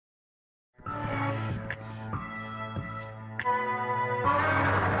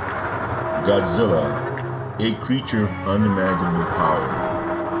Godzilla, a creature of unimaginable power,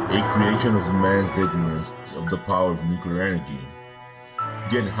 a creation of man's ignorance of the power of nuclear energy.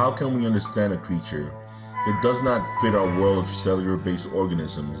 Yet how can we understand a creature that does not fit our world of cellular-based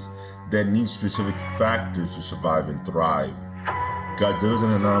organisms that need specific factors to survive and thrive? Godzilla is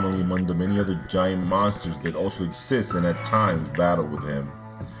an anomaly among the many other giant monsters that also exist and at times battle with him.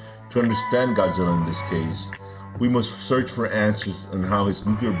 To understand Godzilla in this case, we must search for answers on how his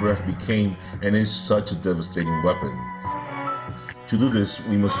nuclear breath became and is such a devastating weapon. To do this,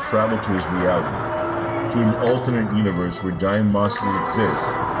 we must travel to his reality, to an alternate universe where giant monsters exist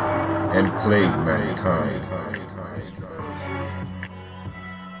and plague mankind.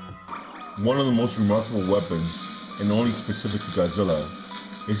 One of the most remarkable weapons, and only specific to Godzilla,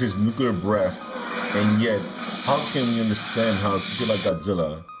 is his nuclear breath, and yet, how can we understand how a creature like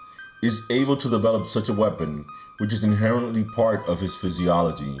Godzilla is able to develop such a weapon, which is inherently part of his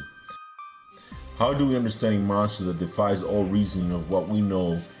physiology? How do we understand a monster that defies all reasoning of what we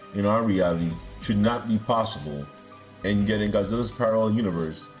know in our reality should not be possible, and yet in Godzilla's parallel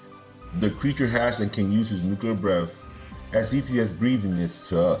universe, the creature has and can use his nuclear breath as easy as breathing is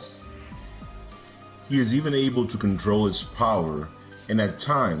to us? He is even able to control its power, and at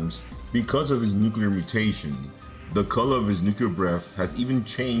times, because of his nuclear mutation, the color of his nuclear breath has even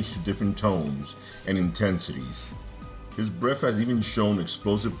changed to different tones and intensities. His breath has even shown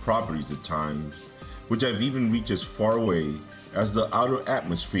explosive properties at times, which have even reached as far away as the outer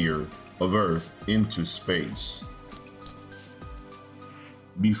atmosphere of Earth into space.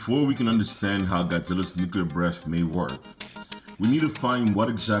 Before we can understand how Godzilla's nuclear breath may work, we need to find what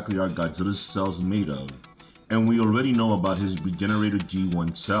exactly are Godzilla's cells made of, and we already know about his regenerated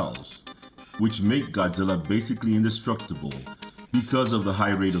G1 cells, which make Godzilla basically indestructible because of the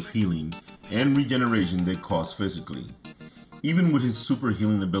high rate of healing and regeneration they cause physically. Even with his super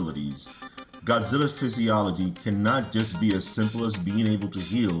healing abilities, Godzilla's physiology cannot just be as simple as being able to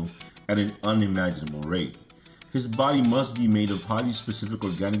heal at an unimaginable rate. His body must be made of highly specific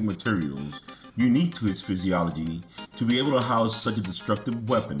organic materials unique to his physiology to be able to house such a destructive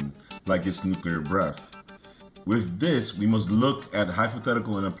weapon like his nuclear breath. With this, we must look at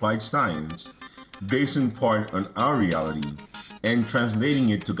hypothetical and applied science, based in part on our reality, and translating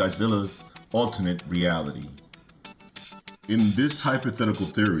it to Godzilla's alternate reality. In this hypothetical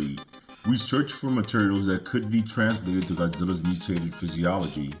theory, we search for materials that could be translated to Godzilla's mutated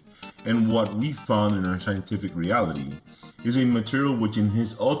physiology, and what we found in our scientific reality is a material which in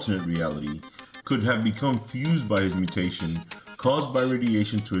his alternate reality could have become fused by his mutation caused by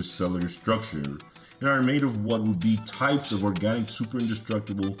radiation to his cellular structure, and are made of what would be types of organic super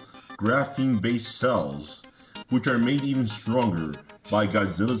indestructible graphene-based cells, which are made even stronger by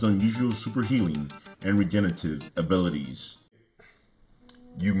Godzilla's unusual super healing and regenerative abilities.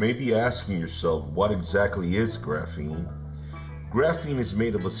 You may be asking yourself, what exactly is graphene? Graphene is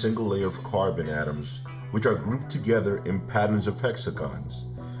made of a single layer of carbon atoms which are grouped together in patterns of hexagons.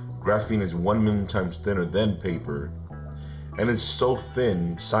 Graphene is 1 million times thinner than paper, and it's so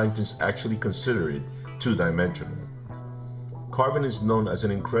thin scientists actually consider it two-dimensional. Carbon is known as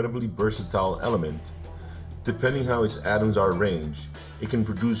an incredibly versatile element. Depending how its atoms are arranged, it can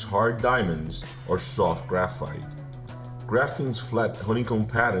produce hard diamonds or soft graphite. Graphene's flat honeycomb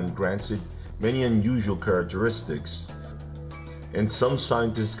pattern grants it many unusual characteristics, and some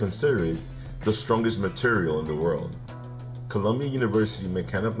scientists consider it the strongest material in the world. Columbia University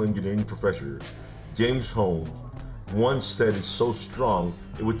mechanical engineering professor James Holmes once said it's so strong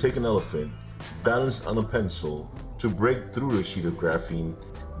it would take an elephant balanced on a pencil to break through a sheet of graphene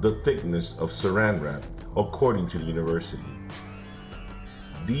the thickness of saran wrap, according to the university.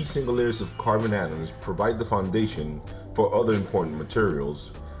 These single layers of carbon atoms provide the foundation for other important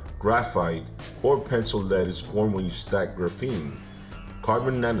materials. Graphite or pencil lead is formed when you stack graphene.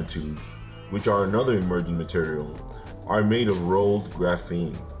 Carbon nanotubes, which are another emerging material, are made of rolled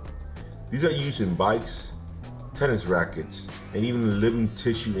graphene. These are used in bikes, tennis rackets, and even living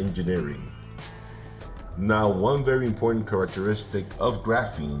tissue engineering. Now, one very important characteristic of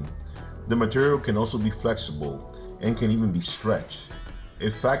graphene, the material can also be flexible and can even be stretched, a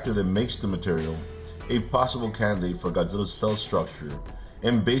factor that makes the material a possible candidate for Godzilla's cell structure.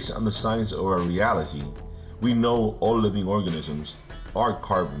 And based on the science of our reality, we know all living organisms are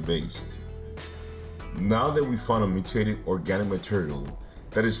carbon-based. Now that we found a mutated organic material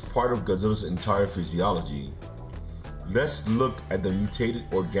that is part of Godzilla's entire physiology, let's look at the mutated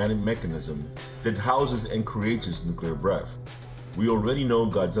organic mechanism that houses and creates his nuclear breath. We already know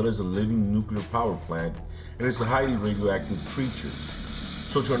Godzilla is a living nuclear power plant and is a highly radioactive creature.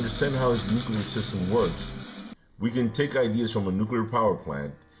 So to understand how his nuclear system works, we can take ideas from a nuclear power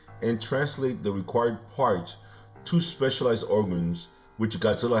plant and translate the required parts to specialized organs which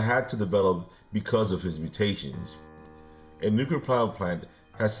Godzilla had to develop because of his mutations. A nuclear power plant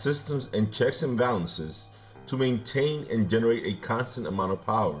has systems and checks and balances to maintain and generate a constant amount of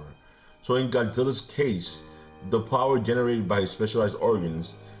power. So in Godzilla's case, the power generated by his specialized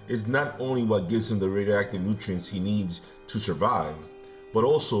organs is not only what gives him the radioactive nutrients he needs to survive, but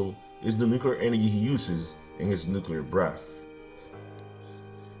also is the nuclear energy he uses in his nuclear breath.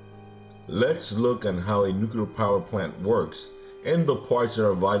 Let's look at how a nuclear power plant works and the parts that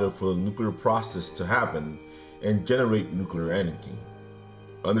are vital for the nuclear process to happen and generate nuclear energy.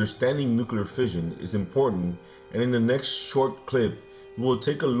 Understanding nuclear fission is important, and in the next short clip, we will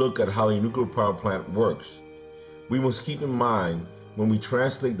take a look at how a nuclear power plant works. We must keep in mind when we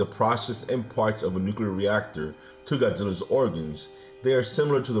translate the process and parts of a nuclear reactor to Godzilla's organs, they are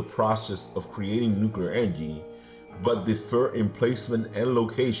similar to the process of creating nuclear energy, but differ in placement and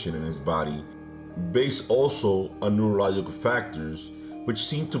location in his body, based also on neurological factors, which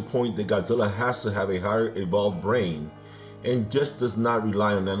seem to point that Godzilla has to have a higher evolved brain and just does not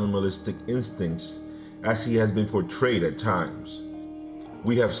rely on animalistic instincts as he has been portrayed at times.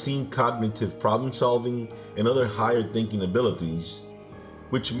 We have seen cognitive problem solving and other higher thinking abilities,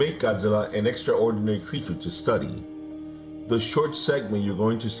 which make Godzilla an extraordinary creature to study. The short segment you're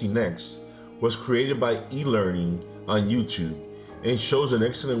going to see next was created by e-learning on YouTube and shows an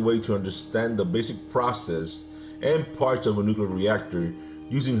excellent way to understand the basic process and parts of a nuclear reactor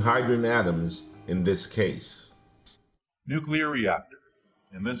using hydrogen atoms in this case. Nuclear reactor.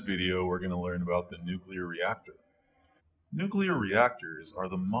 In this video, we're going to learn about the nuclear reactor. Nuclear reactors are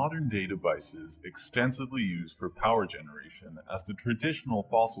the modern-day devices extensively used for power generation, as the traditional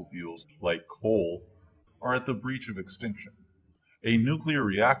fossil fuels, like coal, are at the breach of extinction. A nuclear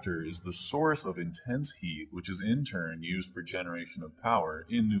reactor is the source of intense heat, which is in turn used for generation of power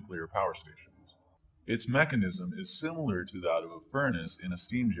in nuclear power stations. Its mechanism is similar to that of a furnace in a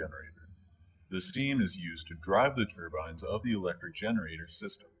steam generator. The steam is used to drive the turbines of the electric generator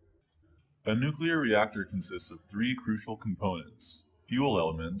system. A nuclear reactor consists of three crucial components: fuel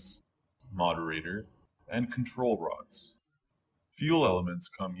elements, moderator, and control rods. Fuel elements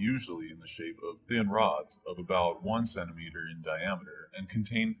come usually in the shape of thin rods of about 1 centimeter in diameter and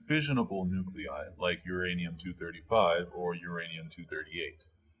contain fissionable nuclei like uranium-235 or uranium-238.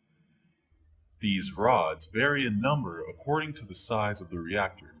 These rods vary in number according to the size of the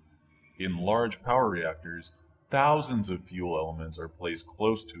reactor. In large power reactors, thousands of fuel elements are placed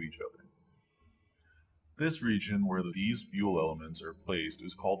close to each other. This region where these fuel elements are placed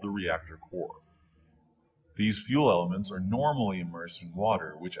is called the reactor core. These fuel elements are normally immersed in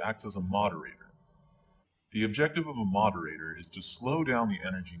water, which acts as a moderator. The objective of a moderator is to slow down the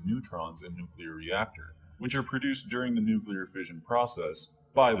energy neutrons in a nuclear reactor, which are produced during the nuclear fission process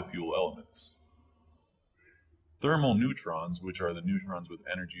by the fuel elements. Thermal neutrons, which are the neutrons with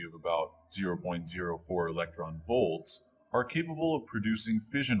energy of about 0.04 electron volts, are capable of producing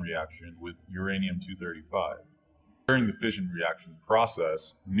fission reaction with uranium-235. During the fission reaction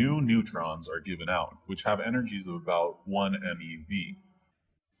process, new neutrons are given out, which have energies of about 1 MeV.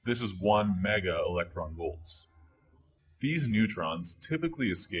 This is 1 mega electron volts. These neutrons typically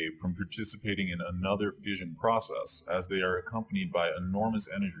escape from participating in another fission process, as they are accompanied by enormous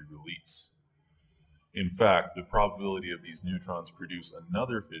energy release. In fact, the probability of these neutrons produce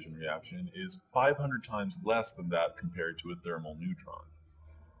another fission reaction is 500 times less than that compared to a thermal neutron.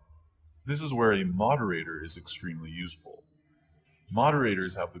 This is where a moderator is extremely useful.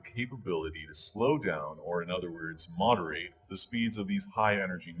 Moderators have the capability to slow down, or in other words, moderate, the speeds of these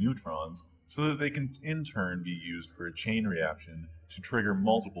high-energy neutrons so that they can in turn be used for a chain reaction to trigger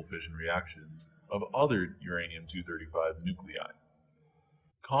multiple fission reactions of other uranium-235 nuclei.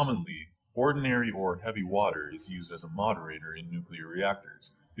 Commonly, ordinary or heavy water is used as a moderator in nuclear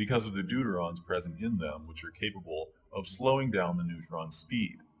reactors because of the deuterons present in them, which are capable of slowing down the neutron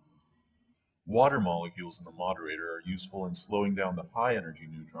speed. Water molecules in the moderator are useful in slowing down the high-energy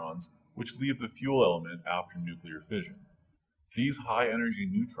neutrons, which leave the fuel element after nuclear fission. These high-energy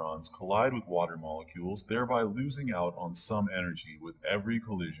neutrons collide with water molecules, thereby losing out on some energy with every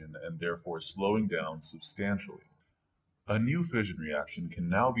collision and therefore slowing down substantially. A new fission reaction can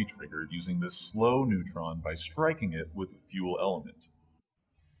now be triggered using this slow neutron by striking it with a fuel element.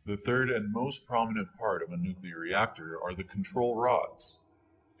 The third and most prominent part of a nuclear reactor are the control rods.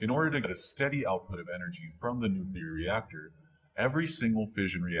 In order to get a steady output of energy from the nuclear reactor, every single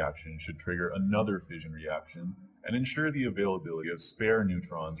fission reaction should trigger another fission reaction and ensure the availability of spare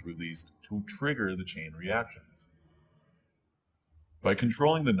neutrons released to trigger the chain reactions. By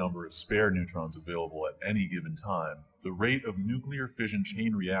controlling the number of spare neutrons available at any given time, the rate of nuclear fission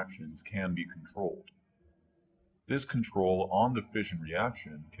chain reactions can be controlled. This control on the fission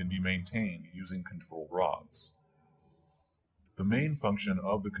reaction can be maintained using control rods. The main function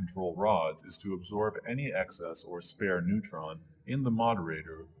of the control rods is to absorb any excess or spare neutron in the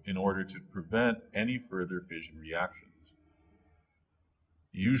moderator in order to prevent any further fission reactions.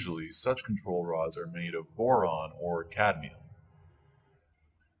 Usually, such control rods are made of boron or cadmium.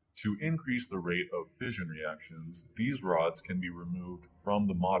 To increase the rate of fission reactions, these rods can be removed from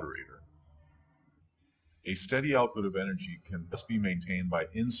the moderator. A steady output of energy can thus be maintained by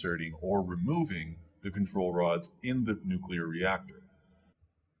inserting or removing the control rods in the nuclear reactor.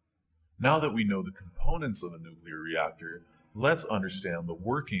 Now that we know the components of a nuclear reactor, let's understand the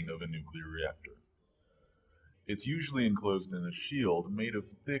working of a nuclear reactor. It's usually enclosed in a shield made of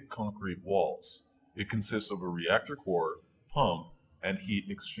thick concrete walls. It consists of a reactor core, pump, and heat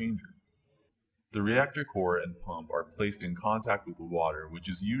exchanger. The reactor core and pump are placed in contact with the water, which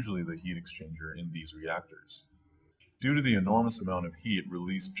is usually the heat exchanger in these reactors. Due to the enormous amount of heat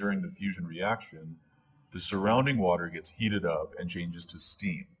released during the fusion reaction, the surrounding water gets heated up and changes to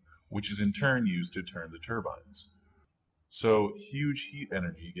steam, which is in turn used to turn the turbines. So, huge heat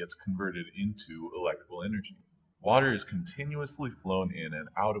energy gets converted into electrical energy. Water is continuously flown in and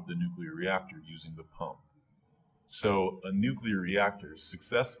out of the nuclear reactor using the pump. So, a nuclear reactor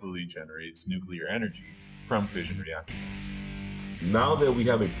successfully generates nuclear energy from fission reaction. Now that we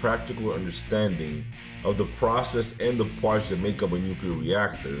have a practical understanding of the process and the parts that make up a nuclear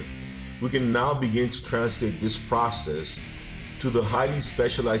reactor, we can now begin to translate this process to the highly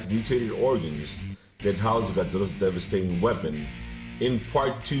specialized mutated organs that house Godzilla's devastating weapon in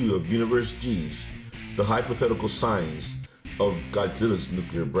Part 2 of Universe G's The Hypothetical Science of Godzilla's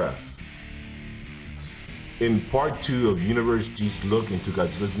Nuclear Breath. In Part 2 of Universe G's look into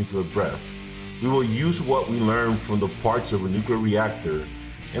Godzilla's nuclear breath, we will use what we learned from the parts of a nuclear reactor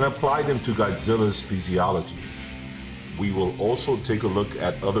and apply them to Godzilla's physiology. We will also take a look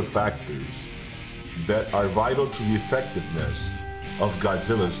at other factors that are vital to the effectiveness of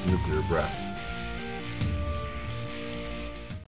Godzilla's nuclear breath.